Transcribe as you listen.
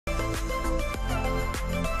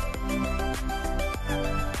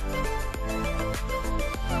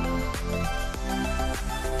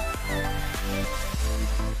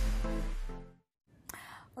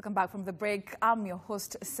Welcome back from the break. I'm your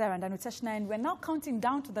host, Sarah Ndanuteshna, and we're now counting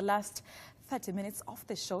down to the last 30 minutes of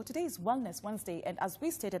the show. Today is Wellness Wednesday, and as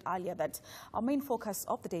we stated earlier that our main focus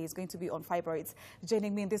of the day is going to be on fibroids.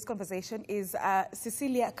 Joining me in this conversation is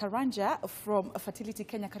Cecilia Karanja from Fertility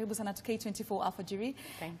Kenya. Karibu sana to K24 Alajiri.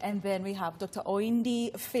 And then we have Dr.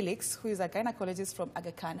 Oindi Felix, who is a gynecologist from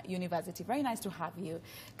Aga Khan University. Very nice to have you.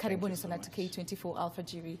 Karibuni sana to K24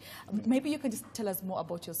 Alajiri. Maybe you can just tell us more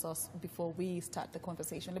about yourself before we start the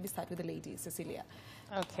conversation. Let me start with the lady, Cecilia.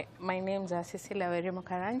 Okay, my name is Cecilia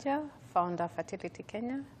Karanja, founder of Fertility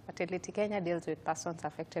Kenya. Fertility Kenya deals with persons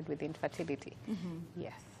affected with infertility.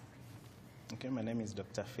 Yes. Okay, my name is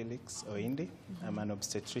Dr. Felix Oindi. I'm an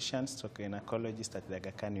obstetrician stroke gynecologist at the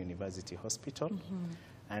Aga Khan University Hospital.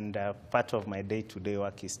 And part of my day-to-day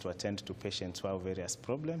work is to attend to patients who have various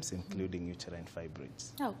problems, including uterine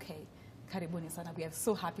fibroids. Okay. Karibuni sana. We are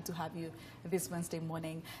so happy to have you this Wednesday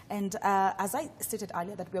morning. And as I stated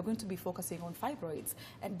earlier that we are going to be focusing on fibroids.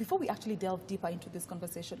 And before we actually delve deeper into this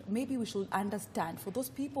conversation, maybe we should understand, for those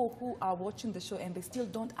people who are watching the show and they still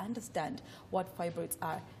don't understand what fibroids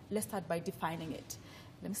are, let's start by defining it.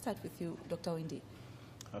 Let me start with you, Dr. Oindi.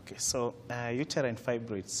 Okay, so uterine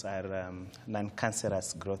fibroids are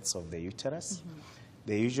non-cancerous growths of the uterus.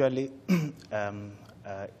 They usually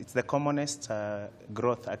it's the commonest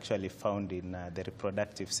growth actually found in the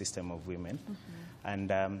reproductive system of women,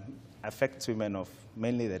 and affects women of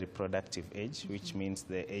mainly the reproductive age, which means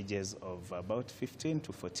the ages of about 15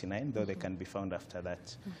 to 49, though they can be found after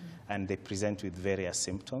that. And they present with various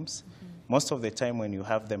symptoms. Most of the time when you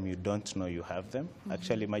have them, you don't know you have them.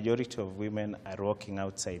 Actually, majority of women are walking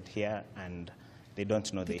outside here and they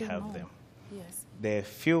don't know they have them. Yes. The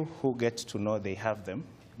few who get to know they have them,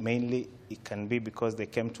 mainly it can be because they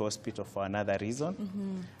came to hospital for another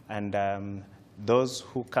reason. And those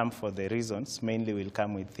who come for the reasons mainly will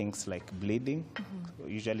come with things like bleeding.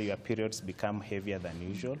 Usually your periods become heavier than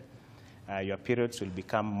usual. Your periods will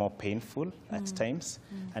become more painful at times.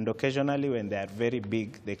 And occasionally when they are very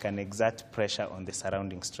big, they can exert pressure on the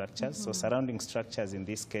surrounding structures. So surrounding structures in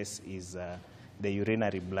this case is the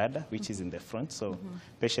urinary bladder, which is in the front. So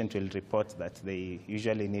patient will report that they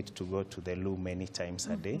usually need to go to the loo many times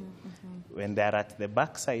a day. When they are at the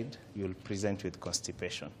back side, you'll present with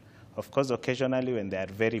constipation. Of course, occasionally when they are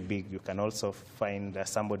very big, you can also find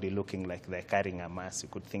somebody looking like they're carrying a mass. You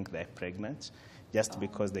could think they're pregnant just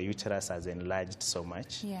because the uterus has enlarged so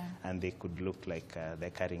much, and they could look like they're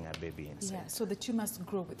carrying a baby inside. Yeah, so the tumors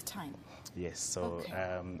grow with time. Yes, so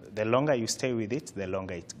the longer you stay with it, the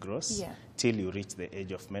longer it grows, till you reach the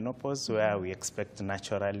age of menopause, where we expect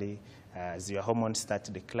naturally, as your hormones start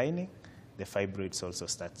declining, the fibroids also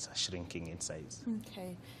start shrinking in size.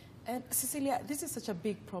 Okay. And Cecilia, this is such a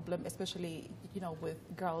big problem, especially, you know, with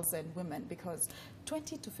girls and women, because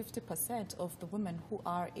 20 to 50% of the women who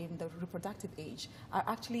are in the reproductive age are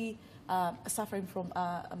actually suffering from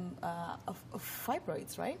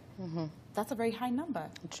fibroids, right? That's a very high number.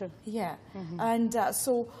 True. Yeah. And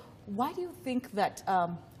so why do you think that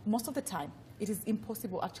most of the time it is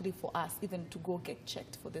impossible actually for us even to go get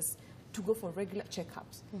checked for this, to go for regular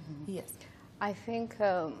checkups? Yes. I think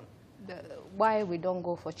why we don't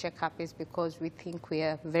go for checkup is because we think we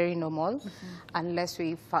are very normal, unless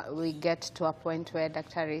we get to a point where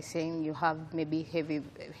doctor is saying you have maybe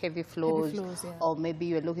heavy flows, or maybe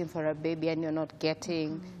you're looking for a baby and you're not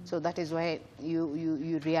getting. So that is why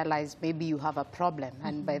you realize maybe you have a problem.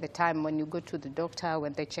 And by the time when you go to the doctor,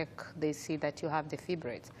 when they check, they see that you have the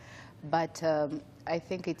fibroids. But I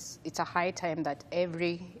think it's a high time that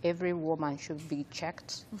every woman should be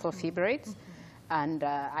checked for fibroids. And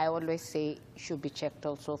I always say should be checked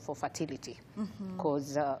also for fertility,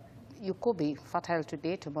 because you could be fertile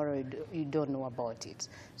today, tomorrow you don't know about it.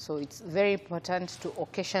 So it's very important to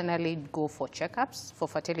occasionally go for checkups, for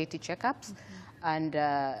fertility checkups. And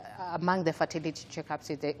among the fertility checkups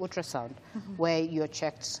is the ultrasound, where you're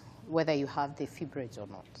checked whether you have the fibroids or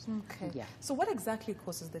not. Okay. Yeah. So what exactly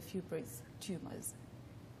causes the fibroids tumors,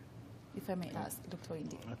 if I may ask, Dr.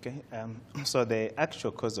 Oindi? Okay, so the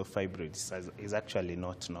actual cause of fibroids is actually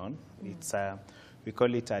not known. It's we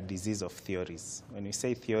call it a disease of theories. When we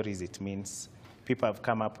say theories, it means people have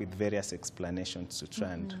come up with various explanations to try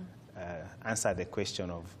and answer the question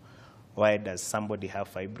of why does somebody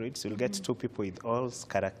have fibroids. You'll get two people with all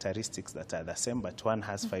characteristics that are the same, but one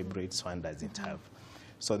has fibroids, one doesn't have.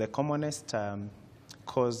 So the commonest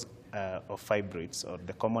cause of fibroids, or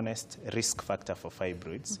the commonest risk factor for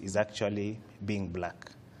fibroids, is actually being black.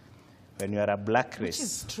 When you are a black race... Which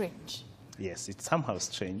is strange. Yes, it's somehow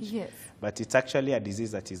strange. Yes. But it's actually a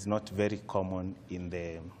disease that is not very common in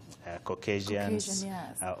Caucasians,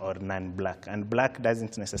 yes. Or non-black. And black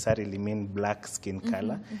doesn't necessarily mean black skin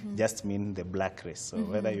color, just mean the black race. So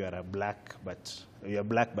whether you are black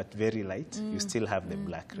but very light, you still have the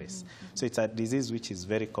black race. So it's a disease which is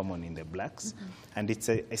very common in the blacks, and it's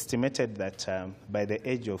estimated that by the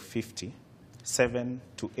age of 50, 7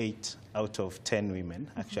 to 8 out of 10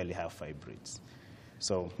 women actually have fibroids.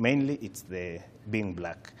 So mainly it's the being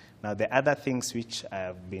black. Now the other things which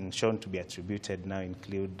have been shown to be attributed now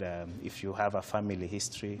include if you have a family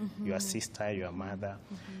history, your sister, your mother,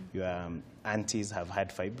 your aunties have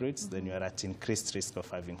had fibroids, then you are at increased risk of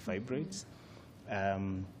having fibroids.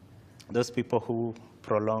 Those people who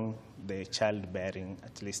prolong the childbearing,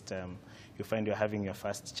 at least you find you're having your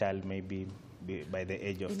first child maybe by the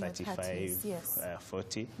age of 35, 30s, yes.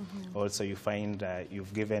 40. Also, you find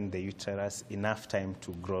you've given the uterus enough time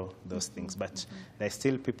to grow those things. But there's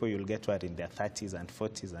still people you'll get who are in their 30s and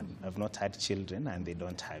 40s and have not had children and they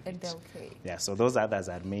don't have And it. they're okay. Yeah, so those others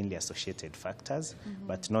are mainly associated factors,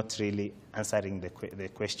 but not really answering the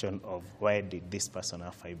question of why did this person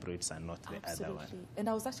have fibroids and not the other one. And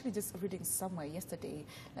I was actually just reading somewhere yesterday,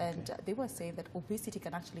 and they were saying that obesity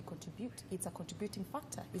can actually contribute. It's a contributing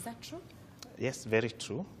factor. Is that true? Yes, very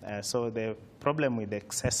true. So the problem with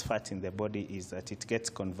excess fat in the body is that it gets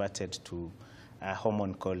converted to a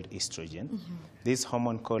hormone called estrogen. This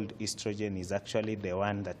hormone called estrogen is actually the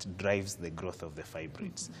one that drives the growth of the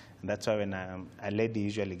fibroids. And that's why when a lady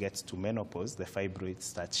usually gets to menopause, the fibroids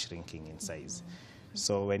start shrinking in size.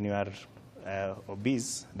 So when you are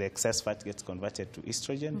obese, the excess fat gets converted to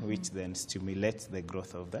estrogen, which then stimulates the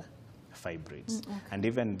growth of the fibroids. And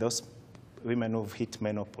even those women who've hit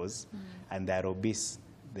menopause and they are obese,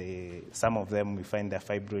 some of them, we find their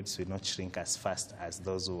fibroids will not shrink as fast as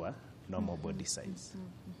those who are normal body size.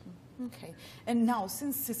 Okay. And now,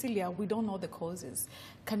 since Cecilia, we don't know the causes,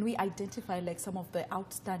 can we identify like some of the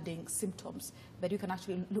outstanding symptoms that you can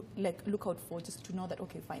actually look out for, just to know that,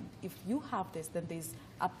 okay, fine, if you have this, then there's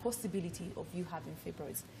a possibility of you having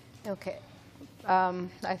fibroids? Okay.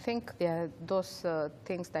 I think there are those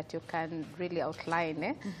things that you can really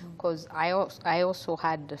outline, because I also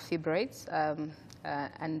had fibroids,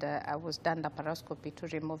 and I was done laparoscopy to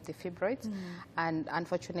remove the fibroids, and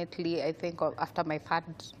unfortunately, I think after my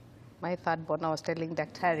third born, I was telling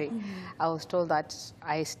Dr. I was told that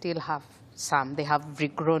I still have some. They have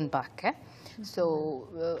regrown back. So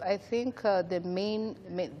I think the main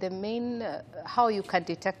how you can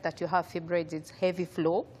detect that you have fibroids is heavy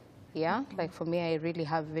flow. Yeah, like for me, I really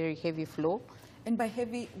have very heavy flow. And by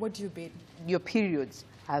heavy, what do you mean? Your periods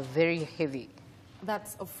are very heavy.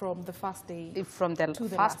 That's from the first day? From the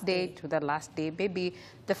first day to the last day. Maybe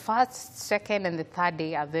the first, second, and the third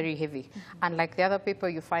day are very heavy. Unlike the other people,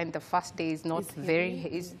 you find the first day is not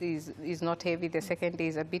is not heavy. The second day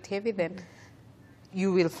is a bit heavy. Then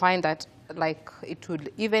you will find that like it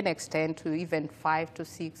would even extend to even 5 to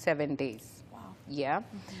 6, 7 days. Yeah,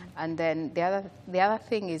 and then the other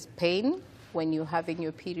thing is pain when you're having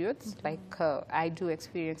your periods. Like I do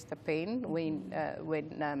experience the pain when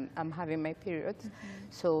I'm having my periods.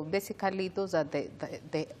 So basically, those are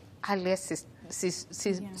the earliest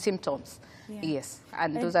symptoms. Yes,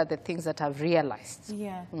 and those are the things that I've realized.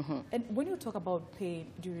 Yeah, and when you talk about pain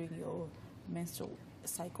during your menstrual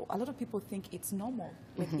cycle, a lot of people think it's normal.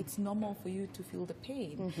 Like it's normal for you to feel the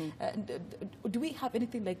pain. Do we have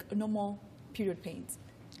anything like normal period pains?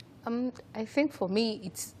 I think for me,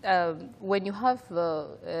 it's when you have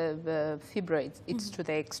fibroids, it's to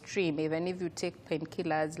the extreme. Even if you take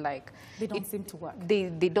painkillers, like they don't seem to work. They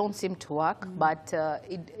don't seem to work, but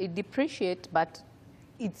it depreciates, but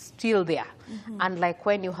it's still there. And like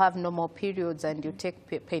when you have normal periods and you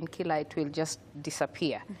take painkiller, it will just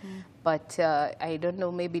disappear. But I don't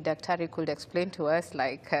know, maybe Dr. could explain to us,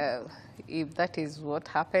 like if that is what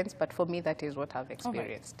happens. But for me, that is what I've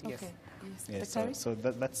experienced. Yes. Okay. Yes, so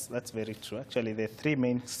that's very true. Actually, the three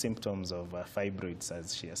main symptoms of fibroids,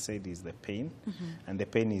 as she has said, is the pain, and the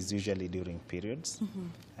pain is usually during periods,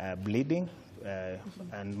 bleeding,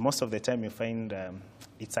 and most of the time you find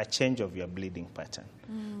it's a change of your bleeding pattern.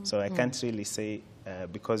 So I can't really say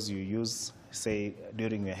because you use, say,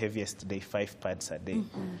 during your heaviest day, 5 pads a day,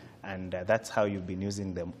 and that's how you've been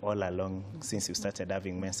using them all along since you started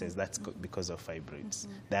having menses. That's because of fibroids.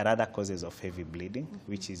 There are other causes of heavy bleeding,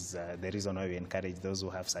 which is the reason why we encourage those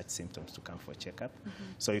who have such symptoms to come for checkup.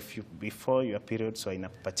 So if you, before your period, so in a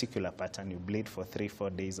particular pattern, you bleed for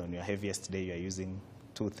 3-4 days, on your heaviest day, you're using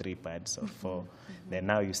 2-3 pads or 4. Then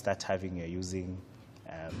now you start having, you're using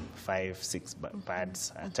 5-6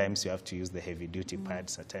 pads. At times you have to use the heavy-duty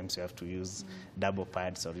pads. At times you have to use double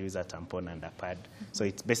pads or use a tampon and a pad. So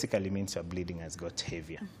it basically means your bleeding has got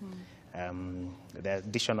heavier. The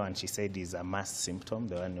additional one she said is a mass symptom,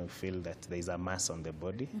 the one you feel that there is a mass on the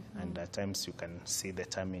body, and at times you can see the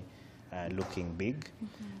tummy looking big.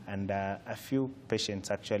 And a few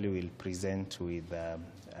patients actually will present with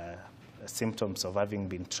symptoms of having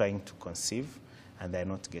been trying to conceive and they're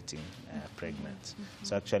not getting pregnant.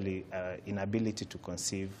 So actually inability to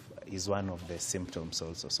conceive is one of the symptoms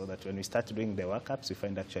also, so that when we start doing the workups, we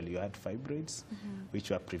find actually you had fibroids,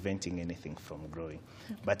 which were preventing anything from growing.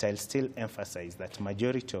 But I'll still emphasize that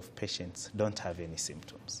majority of patients don't have any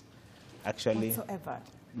symptoms. Actually, whatsoever.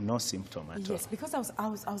 No symptom at all. Yes, because I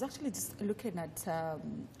was actually just looking at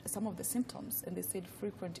some of the symptoms, and they said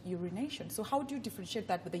frequent urination. So how do you differentiate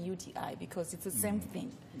that with the UTI? Because it's the same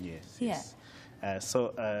thing. Yes. Yeah. Yes.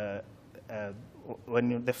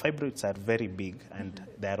 When the fibroids are very big and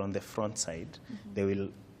they are on the front side, they will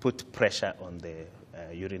put pressure on the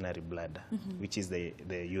urinary bladder, which is the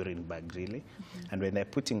urine bag really. And when they're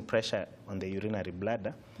putting pressure on the urinary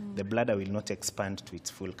bladder, the bladder will not expand to its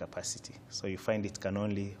full capacity. So you find it can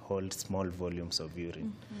only hold small volumes of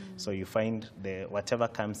urine. So you find whatever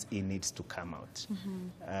comes in needs to come out.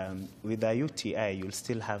 With a UTI, you'll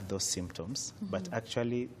still have those symptoms, but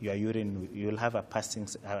actually your urine, you'll have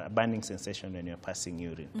a burning sensation when you're passing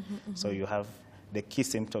urine. So you have the key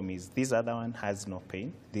symptom is this other one has no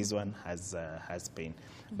pain, this one has pain.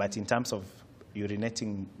 But in terms of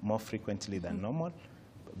urinating more frequently than normal,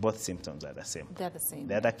 both symptoms are the same. They're the same.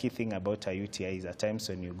 The other key thing about a UTI is at times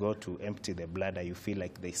when you go to empty the bladder, you feel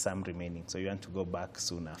like there's some remaining, so you want to go back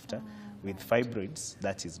soon after. With fibroids,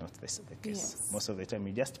 that is not the case. Yes. Most of the time,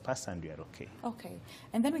 you just pass and you are okay. Okay.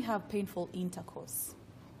 And then we have painful intercourse.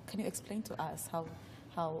 Can you explain to us how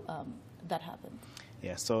that happened?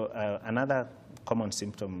 Yeah, so another common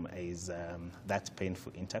symptom is that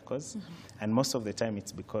painful intercourse. And most of the time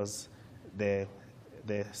it's because the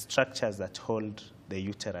structures that hold the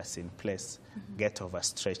uterus in place get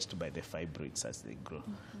overstretched by the fibroids as they grow.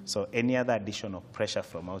 So any other additional pressure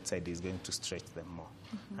from outside is going to stretch them more.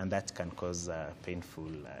 And that can cause painful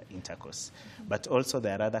intercourse. But also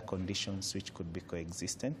there are other conditions which could be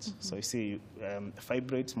coexistent. So you see,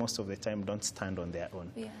 fibroids most of the time don't stand on their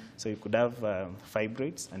own. Yeah. So you could have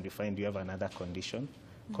fibroids and you find you have another condition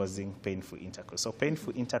causing painful intercourse. So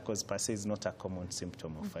painful intercourse per se is not a common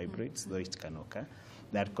symptom of fibroids, though it can occur.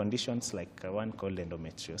 There are conditions like one called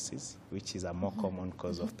endometriosis, which is a more common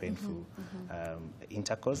cause of painful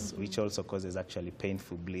intercourse, which also causes actually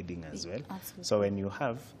painful bleeding as well. Absolutely. So when you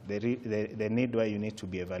have, the need where you need to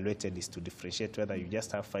be evaluated is to differentiate whether you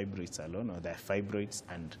just have fibroids alone or there are fibroids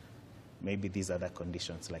and maybe these other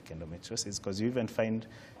conditions like endometriosis, because you even find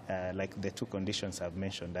like the two conditions I've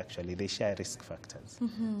mentioned, actually, they share risk factors.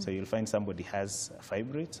 So you'll find somebody has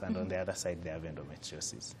fibroids and on the other side they have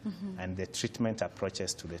endometriosis. And the treatment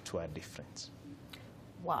approaches to the two are different.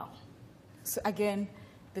 Wow. So again,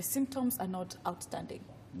 the symptoms are not outstanding.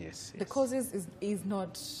 Yes. The causes is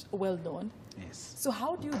not well known. Yes. So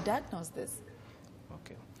how do you diagnose this?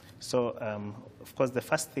 Okay. So, of course, the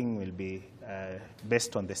first thing will be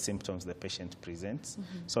based on the symptoms the patient presents.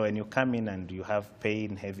 So when you come in and you have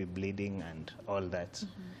pain, heavy bleeding, and all that,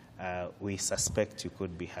 we suspect you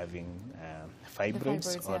could be having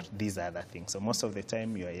fibroids or these other things. So most of the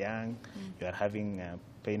time you're young, you are having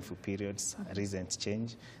painful periods, recent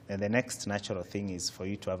change. Then the next natural thing is for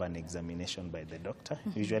you to have an examination by the doctor.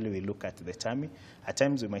 Usually we look at the tummy. At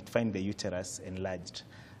times we might find the uterus enlarged.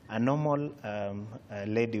 A normal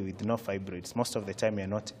lady with no fibroids, most of the time you're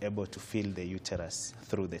not able to feel the uterus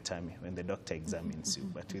through the tummy when the doctor examines you.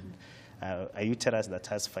 But with a uterus that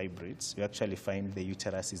has fibroids, you actually find the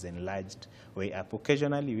uterus is enlarged way up.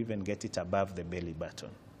 Occasionally you even get it above the belly button.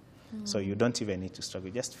 So you don't even need to struggle.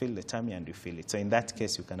 You just feel the tummy and you feel it. So in that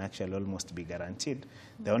case, you can actually almost be guaranteed.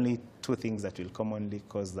 The only two things that will commonly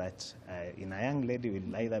cause that in a young lady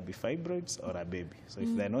will either be fibroids or a baby. So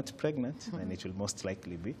if they're not pregnant, then it will most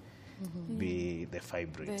likely be the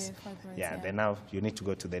fibroids. Then now you need to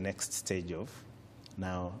go to the next stage of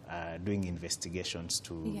now doing investigations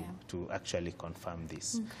to actually confirm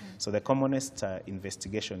this. So the commonest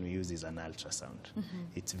investigation we use is an ultrasound.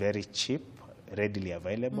 It's very cheap, readily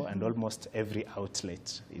available, and almost every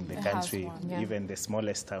outlet in the country, even the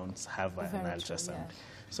smallest towns, have an ultrasound.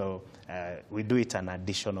 So we do it an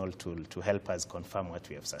additional tool to help us confirm what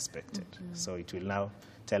we have suspected. So it will now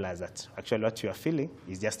tell us that actually what you are feeling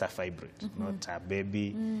is just a fibroid, not a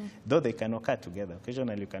baby, though they can occur together.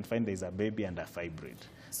 Occasionally you can find there's a baby and a fibroid.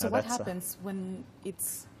 So what happens when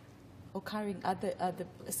it's occurring at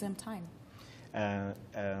the same time?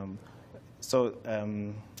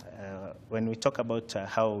 When we talk about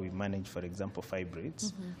how we manage, for example,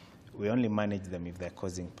 fibroids, we only manage them if they're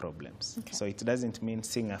causing problems. Okay. So it doesn't mean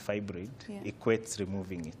seeing a fibroid equates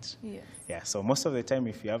removing it. Yes. Yeah, so most of the time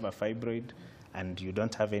if you have a fibroid and you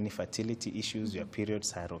don't have any fertility issues, your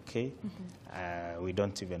periods are okay, we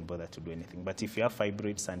don't even bother to do anything. But if you have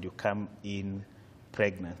fibroids and you come in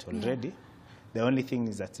pregnant already, the only thing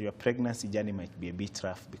is that your pregnancy journey might be a bit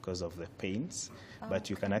rough because of the pains, but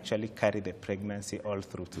you can actually carry the pregnancy all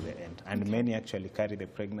through to the end. And many actually carry the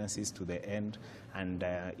pregnancies to the end. And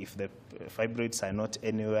if the fibroids are not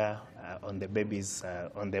anywhere on the baby's,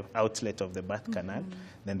 on the outlet of the birth canal,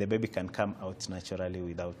 then the baby can come out naturally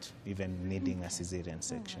without even needing a cesarean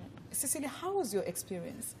section. Cecilia, how was your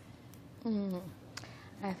experience?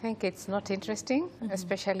 I think it's not interesting,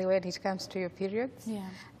 especially when it comes to your periods. Yeah.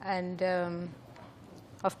 And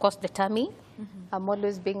of course, the tummy. I'm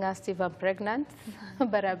always being asked if I'm pregnant,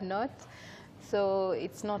 but I'm not. So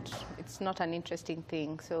it's not an interesting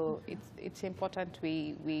thing. So it's important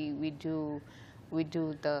we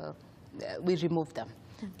remove them.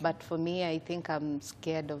 But for me, I think I'm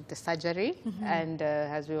scared of the surgery. And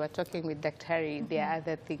as we were talking with Dr. Harry, there are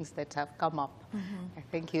other things that have come up. I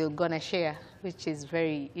think you're going to share, which is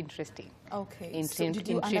very interesting. Okay. So did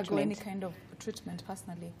you undergo any kind of treatment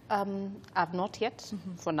personally? I've not yet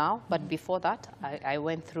for now, but before that, I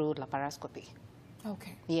went through laparoscopy.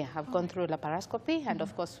 Okay. Yeah, I've gone through laparoscopy, and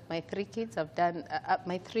of course, my 3 kids have done,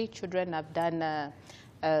 my 3 children have done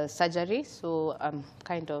surgery, so I'm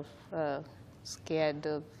kind of scared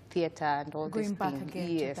of theater and all these things. Going back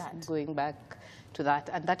again to that. Going back to that.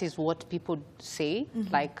 And that is what people say,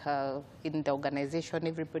 like in the organization,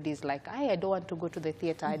 everybody's like, I don't want to go to the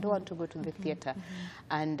theater, I don't want to go to the theater.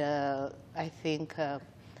 And I think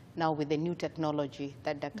now with the new technology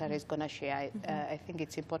that Dr. is going to share, I think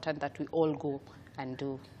it's important that we all go and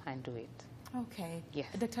do it. Okay. Yes.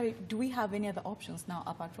 Dr. do we have any other options now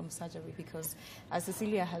apart from surgery? Because as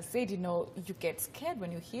Cecilia has said, you know, you get scared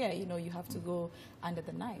when you hear, you know, you have to go under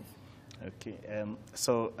the knife. Okay.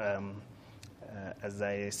 As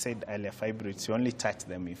I said earlier, fibroids, you only touch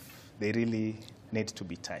them if they really need to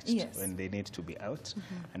be touched, when they need to be out,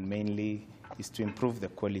 and mainly is to improve the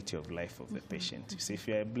quality of life of the patient. So if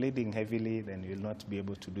you are bleeding heavily, then you will not be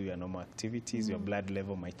able to do your normal activities, your blood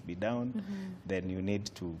level might be down, then you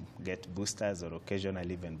need to get boosters or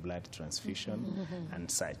occasionally even blood transfusion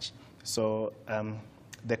and such. So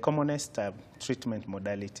the commonest treatment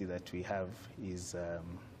modality that we have is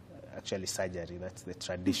actually surgery. That's the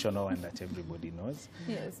traditional one that everybody knows,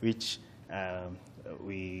 which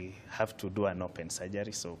we have to do an open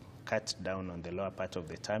surgery, so cut down on the lower part of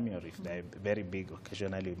the tummy, or if they're very big,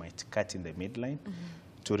 occasionally we might cut in the midline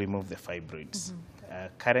to remove the fibroids.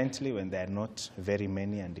 Currently, when there are not very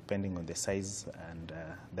many, and depending on the size and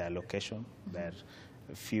their location, there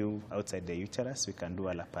are a few outside the uterus, we can do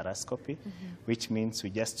a laparoscopy, which means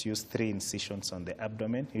we just use 3 incisions on the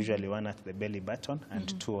abdomen, usually 1 at the belly button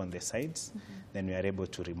and 2 on the sides, then we are able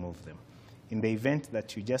to remove them. In the event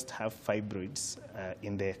that you just have fibroids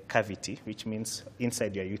in the cavity, which means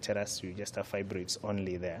inside your uterus you just have fibroids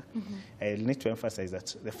only there, I need to emphasize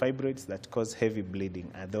that the fibroids that cause heavy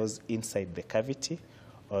bleeding are those inside the cavity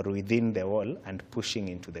or within the wall and pushing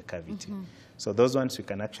into the cavity. So those ones we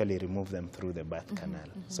can actually remove them through the birth canal.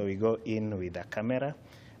 So we go in with a camera,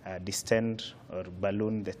 distend or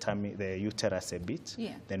balloon the uterus a bit,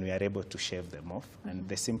 then we are able to shave them off, and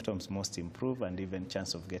the symptoms most improve, and even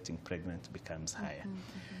chance of getting pregnant becomes higher.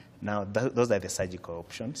 Now, those are the surgical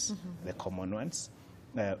options, the common ones.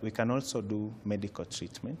 We can also do medical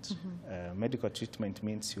treatment. Medical treatment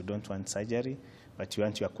means you don't want surgery, but you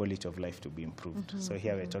want your quality of life to be improved. So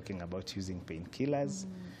here we're talking about using painkillers.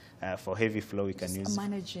 For heavy flow, we can use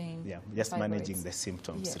managing. Just managing the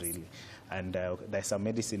symptoms really. And there's some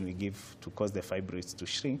medicine we give to cause the fibroids to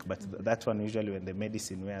shrink, but that one usually when the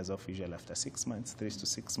medicine wears off, usually after 6 months, 3 to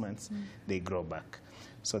 6 months, they grow back.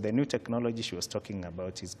 So the new technology she was talking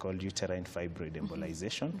about is called uterine fibroid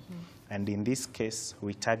embolization. And in this case,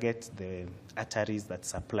 we target the arteries that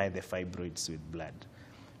supply the fibroids with blood,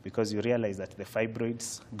 because you realize that the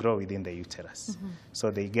fibroids grow within the uterus.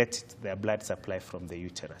 So they get their blood supply from the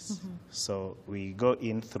uterus. So we go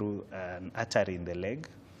in through an artery in the leg,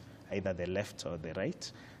 either the left or the right,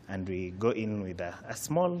 and we go in with a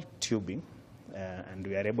small tubing, and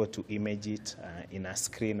we are able to image it in a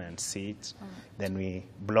screen and see it. Then we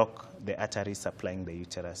block the artery supplying the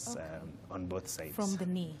uterus on both sides. From the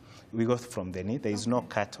knee? We go from the knee. There is no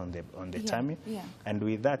cut on the tummy. And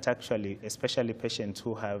with that, actually, especially patients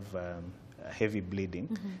who have heavy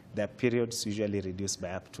bleeding, their periods usually reduce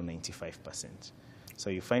by up to 95%. So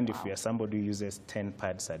you find if you are somebody who uses 10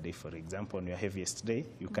 pads a day, for example, on your heaviest day,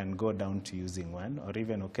 you can go down to using 1, or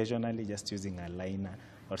even occasionally just using a liner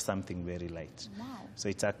or something very light. Wow. So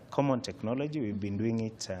it's a common technology. We've been doing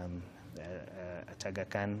it at Aga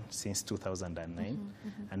Khan since 2009,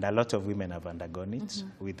 and a lot of women have undergone it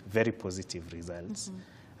with very positive results.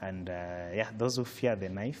 And yeah, those who fear the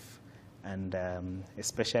knife, and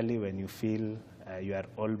especially when you feel you are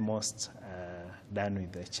almost done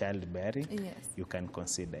with the childbearing, you can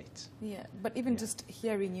consider it. Yeah, but even just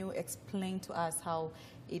hearing you explain to us how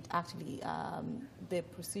it actually, the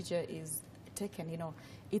procedure is taken, you know,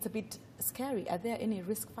 it's a bit scary. Are there any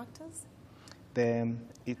risk factors?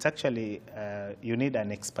 It's actually, you need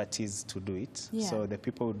an expertise to do it. Yeah. So the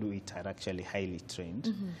people who do it are actually highly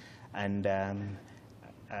trained. And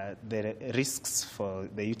the risks for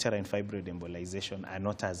the uterine fibroid embolization are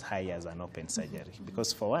not as high as an open surgery.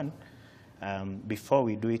 Because for one, before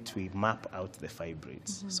we do it, we map out the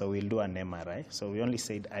fibroids. So we'll do an MRI. So we only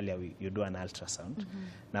said earlier you do an ultrasound.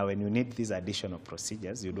 Now when you need these additional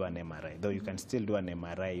procedures, you do an MRI. Though you can still do an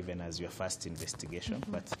MRI even as your first investigation,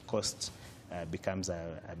 but cost becomes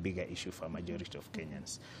a bigger issue for a majority of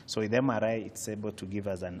Kenyans. So with MRI, it's able to give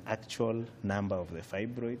us an actual number of the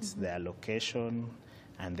fibroids, their location,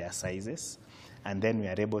 and their sizes. And then we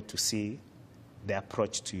are able to see the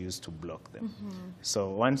approach to use to block them. So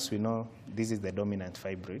once we know this is the dominant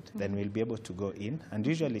fibroid, then we'll be able to go in, and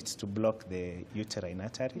usually it's to block the uterine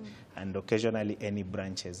artery and occasionally any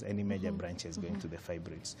branches, any major branches going to the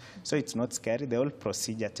fibroids. So it's not scary. The whole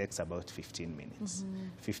procedure takes about 15 minutes.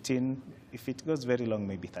 15, if it goes very long,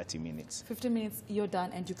 maybe 30 minutes. 15 minutes, you're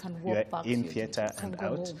done, and you can walk back in to theater and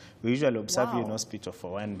out. home. We usually observe you in hospital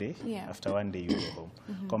for 1 day. Yeah. After 1 day, you go home.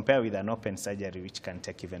 Compare with an open surgery, which can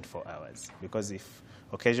take even 4 hours. Because if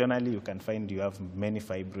occasionally you can find you have many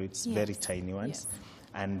fibroids, very tiny ones,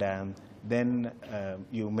 and then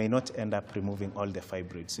you may not end up removing all the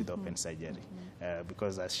fibroids with open surgery.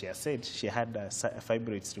 Because as she has said, she had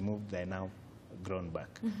fibroids removed, they're now grown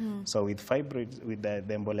back. So with fibroids, with the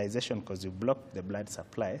embolization, because you block the blood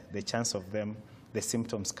supply, the chance of them, the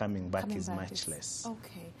symptoms coming back is much less.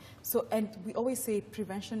 Okay. So, and we always say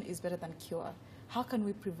prevention is better than cure. How can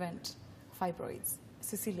we prevent fibroids?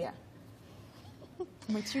 Cecilia?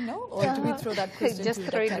 Might you know, or do we throw that question just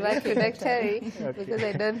to throw it back to Dr. Because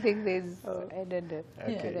I don't think there's, I don't know.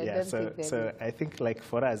 Okay, yeah, so I think like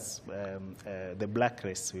for us, the black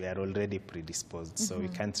race, we are already predisposed, so we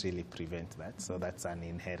can't really prevent that. So that's an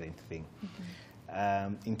inherent thing.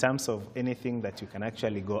 In terms of anything that you can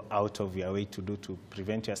actually go out of your way to do to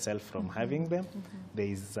prevent yourself from having them, there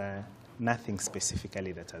is nothing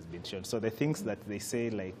specifically that has been shown. So the things that they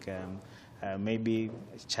say, like maybe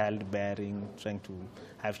childbearing, trying to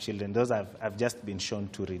have children, those have just been shown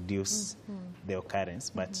to reduce the occurrence.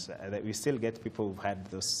 But we still get people who've had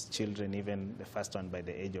those children, even the first one by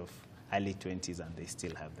the age of early 20s, and they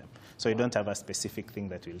still have them. So you don't have a specific thing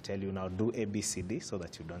that will tell you now do A, B, C, D so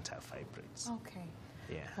that you don't have fibroids. Okay.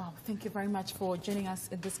 Yeah. Wow, thank you very much for joining us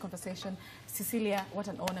in this conversation. Cecilia, what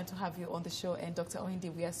an honor to have you on the show. And Dr.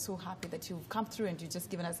 Oindi, we are so happy that you've come through and you've just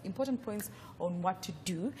given us important points on what to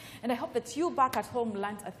do. And I hope that you back at home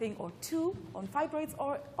learned a thing or two on fibroids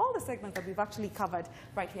or all the segments that we've actually covered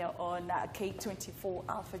right here on K24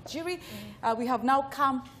 Alajiri. We have now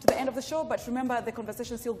come to the end of the show, but remember the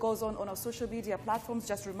conversation still goes on our social media platforms.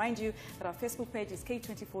 Just remind you that our Facebook page is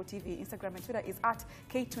K24 TV, Instagram and Twitter is at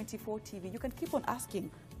K24 TV. You can keep on asking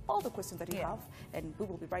all the questions that you have, and we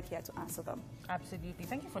will be right here to answer them. Absolutely.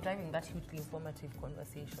 Thank you for driving that hugely informative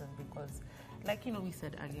conversation, because, like we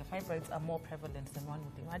said earlier, fibroids are more prevalent than one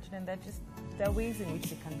would imagine, and there are ways in which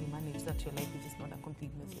they can be managed that your life is just not a complete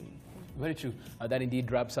misery. Very true. That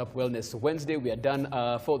indeed wraps up Wellness Wednesday. We are done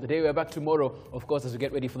for the day. We are back tomorrow, of course, as we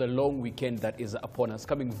get ready for the long weekend that is upon us,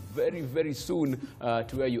 coming very, very soon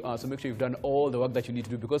to where you are. So make sure you've done all the work that you need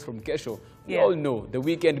to do, because from Kesho, we all know the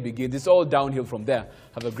weekend begins. It's all downhill from there.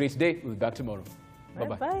 Have a great day. We'll be back tomorrow.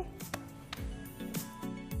 Bye-bye. Bye.